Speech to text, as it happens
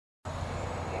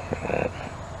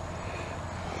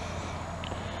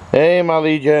Hey my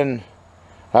Legion,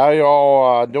 how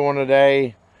y'all doing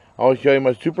today? I want to show you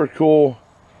my super cool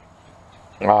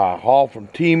haul from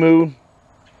TEMU.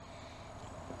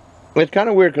 It's kind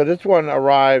of weird because this one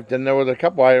arrived and there was a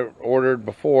couple I ordered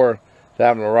before that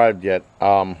haven't arrived yet.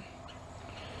 And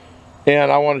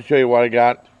I want to show you what I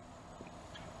got.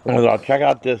 And I'll check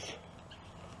out this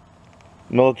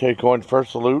military coin,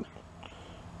 First Salute.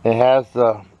 It has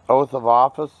the oath of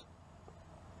office.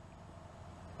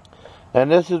 And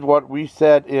this is what we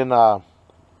said in,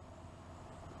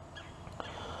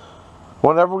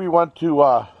 whenever we went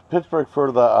to Pittsburgh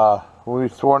for the, when we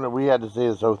sworn that we had to say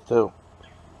this oath too.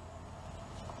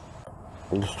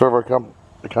 And to serve our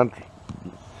the country.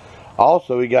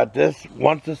 Also, we got this,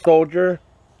 once a soldier,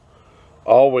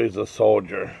 always a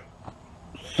soldier.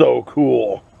 So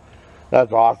cool.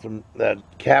 That's awesome. That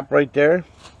cap right there.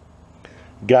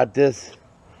 Got this,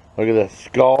 look at this,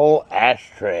 skull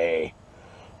ashtray.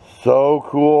 So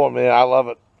cool, man. I love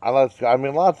it. I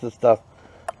mean, lots of stuff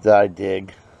that I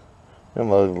dig.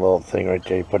 And look at the little thing right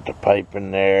there. You put the pipe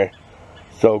in there.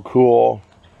 So cool.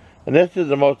 And this is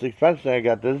the most expensive thing I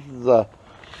got. This is a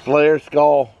Slayer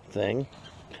skull thing.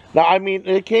 Now, I mean,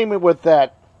 it came in with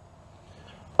that,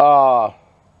 oh,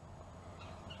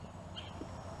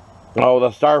 the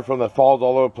styrofoam that falls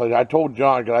all over the place. I told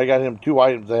John, because I got him 2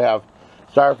 items to have.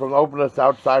 Styrofoam, open this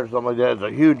outside or something like that. It's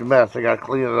a huge mess. I got to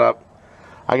clean it up.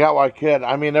 I got what I could.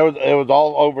 I mean, it was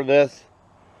all over this.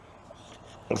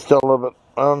 It's still a little bit,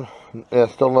 yeah,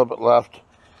 still a little bit left.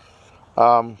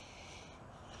 But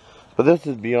this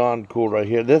is beyond cool right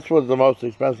here. This was the most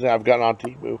expensive thing I've gotten on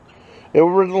TEMU. It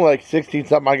was originally like 16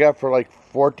 something. I got for like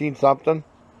 14 something.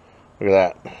 Look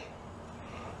at that.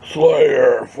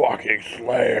 Slayer, fucking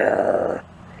Slayer.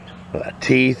 Look at that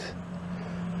teeth.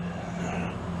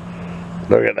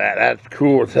 Look at that. That's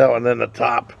cool as hell. And then the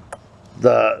top.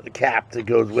 The cap that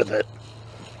goes with it.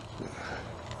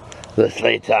 The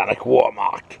Slatonic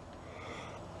Warmark.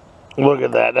 Look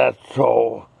at that. That's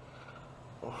so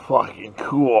fucking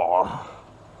cool.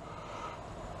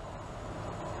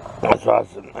 That's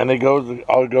awesome. And it goes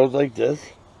like this.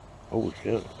 Oh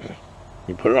shit.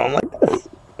 You put it on like this.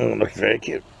 And it looks very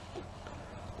cute.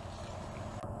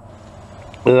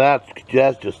 And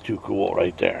that's just too cool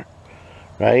right there.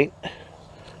 Right?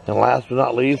 And last but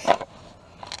not least,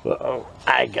 uh-oh,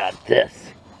 I got this.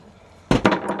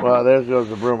 Well, there goes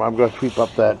the broom. I'm going to sweep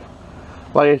up that.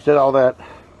 Like I said, all that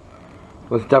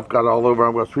the stuff got all over.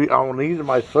 I'm going to sweep. Oh, these are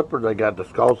my slippers I got, the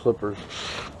skull slippers.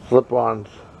 Slip-ons.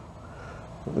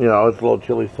 You know, it's a little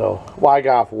chilly, so. Well, I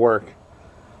got off work.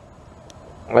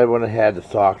 I went and had the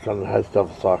socks on. I still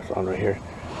have the socks on right here.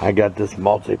 I got this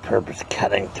multi-purpose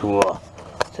cutting tool.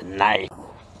 It's a knife.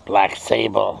 Black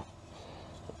sable.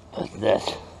 What's this?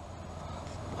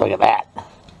 Look at that.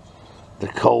 The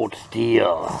cold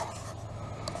steel.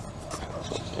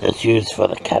 It's used for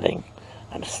the cutting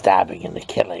and stabbing and the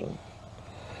killing.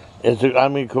 I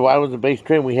mean, cause I was a base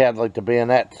train, we had like the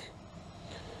bayonets.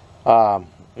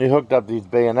 We hooked up these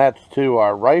bayonets to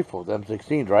our rifles,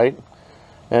 M16s, right?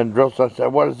 And drill sergeant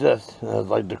said, "What is this?" And it was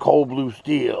like the cold blue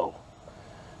steel.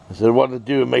 I said, "What does it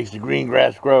do? It makes the green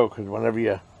grass grow, because whenever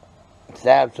you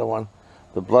stab someone,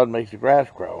 the blood makes the grass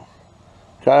grow."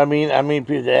 So I mean,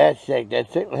 that's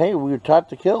it. Hey, we were taught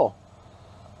to kill.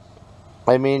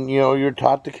 I mean, you know, you're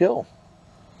taught to kill.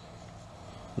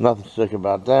 Nothing sick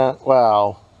about that.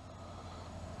 Well,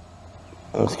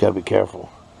 just gotta be careful.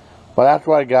 But that's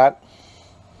what I got.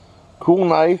 Cool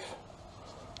knife.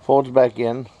 Folds back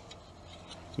in.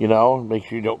 You know, make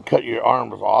sure you don't cut your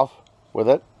arms off with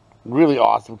it. Really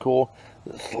awesome, cool.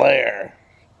 The Slayer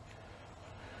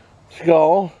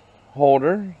skull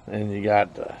holder, and you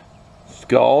got the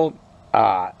skull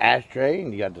ashtray,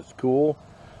 and you got this cool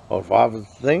oath of office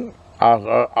thing, oath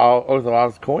of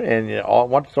office coin, and you know,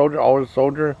 once a soldier, always a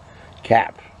soldier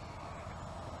cap.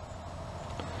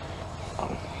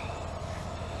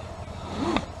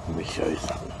 Let me show you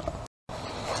something.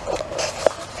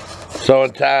 So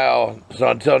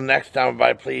until next time,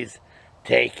 everybody, please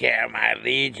take care, my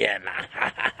Legion.